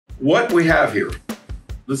what we have here,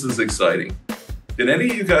 this is exciting. Did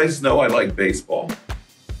any of you guys know I like baseball?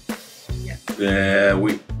 Yes. Yeah,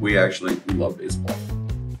 we actually love baseball.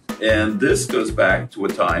 And this goes back to a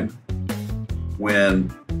time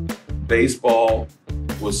when baseball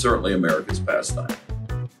was certainly America's pastime.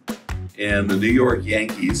 And the New York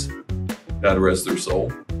Yankees, God rest their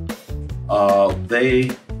soul,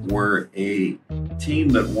 they were a team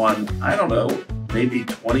that won, I don't know, maybe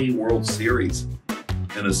 20 World Series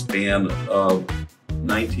in a span of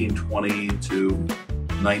 1920 to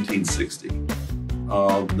 1960.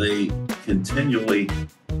 They continually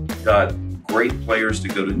got great players to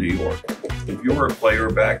go to New York. If you were a player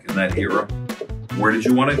back in that era, where did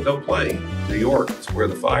you want to go play? New York. It's where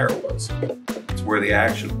the fire was. It's where the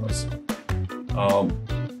action was.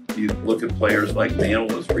 You look at players like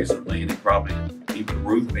Mantle as recently, and he probably, even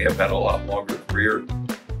Ruth may have had a lot longer career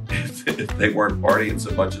if they weren't partying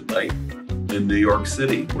so much at night in New York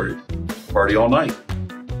City, where you party all night.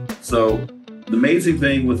 So the amazing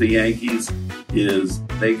thing with the Yankees is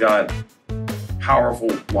they got powerful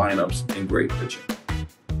lineups and great pitching.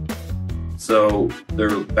 So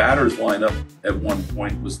their batters lineup at one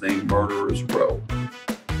point was named Murderer's Row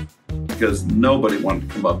because nobody wanted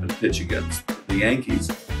to come up and pitch against the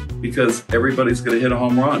Yankees because everybody's going to hit a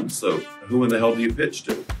home run. So who in the hell do you pitch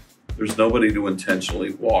to? There's nobody to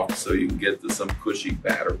intentionally walk so you can get to some cushy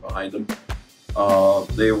batter behind them.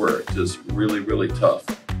 They were just really, really tough.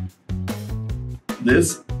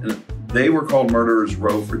 They were called Murderer's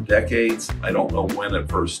Row for decades. I don't know when it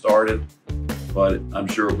first started, but I'm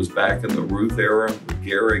sure it was back in the Ruth era with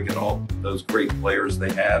Gehrig and all those great players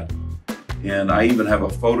they had. And I even have a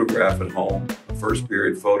photograph at home, a first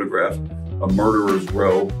period photograph of Murderer's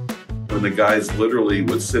Row, when the guys literally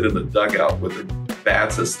would sit in the dugout with their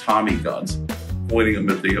bats as Tommy guns, pointing them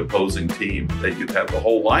at the opposing team. That you'd have the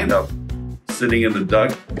whole lineup sitting in the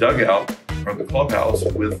dugout or the clubhouse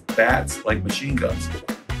with bats like machine guns.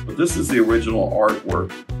 But this is the original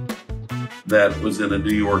artwork that was in a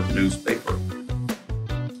New York newspaper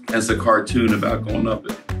as a cartoon about going up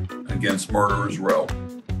against Murderer's Row.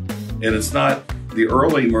 And it's not the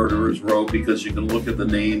early Murderer's Row because you can look at the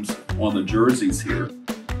names on the jerseys here.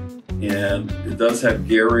 And it does have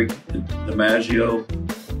Gehrig, DiMaggio,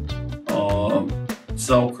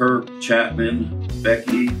 Selkirk, Chapman,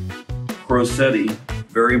 Becky, Crosetti,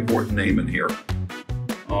 very important name in here.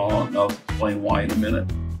 I'll explain why in a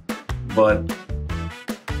minute. But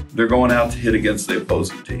they're going out to hit against the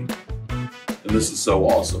opposing team. And this is so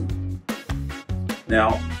awesome.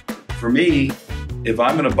 Now, for me, if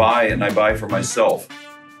I'm going to buy, and I buy for myself,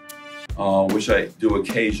 which I do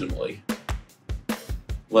occasionally,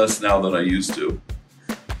 less now than I used to,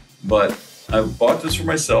 but I bought this for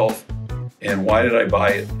myself, and why did I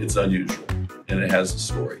buy it? It's unusual, and it has a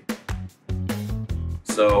story.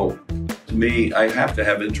 So, to me, I have to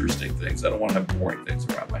have interesting things. I don't want to have boring things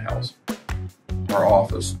around my house or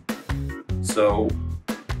office. So,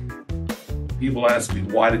 people ask me,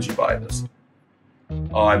 why did you buy this?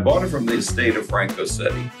 I bought it from the estate of Frank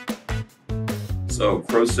Crosetti. So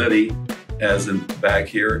Crosetti, as in back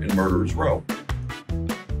here in Murderer's Row.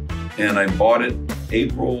 And I bought it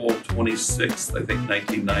April 26th, I think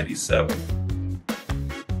 1997.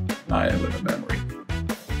 I have it in memory.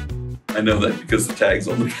 I know that because the tag's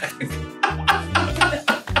on the back.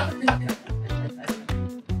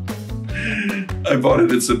 I bought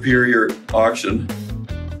it at Superior Auction,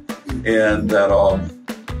 and that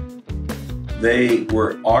they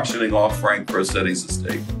were auctioning off Frank Crosetti's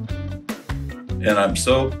estate. And I'm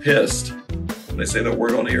so pissed when I say that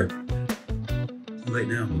word on here. Too late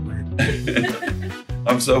now.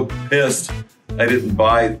 I'm so pissed I didn't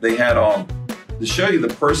buy. They had to show you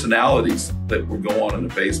the personalities that would go on in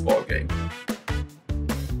a baseball game.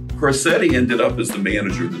 Crosetti ended up as the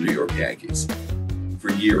manager of the New York Yankees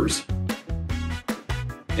for years.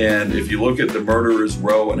 And if you look at the Murderer's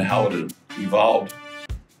Row and how it evolved,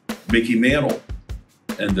 Mickey Mantle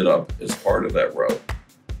ended up as part of that row.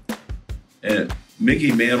 And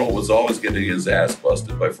Mickey Mantle was always getting his ass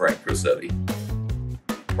busted by Frank Crosetti,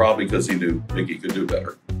 probably because he knew Mickey could do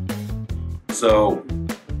better. So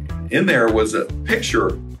in there was a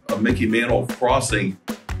picture of Mickey Mantle crossing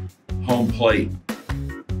home plate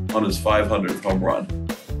on his 500th home run.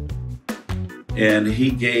 And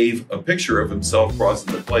he gave a picture of himself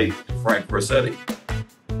crossing the plate to Frank Crosetti,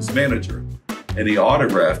 his manager. And he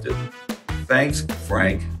autographed it. Thanks,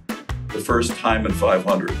 Frank, the first time in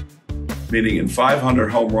 500. Meaning in 500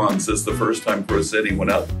 home runs, this is the first time Crosetti went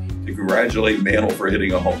out to congratulate Mantle for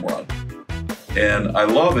hitting a home run. And I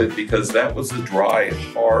love it because that was the dry,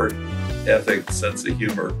 hard, ethic sense of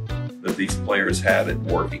humor that these players had in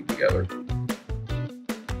working together.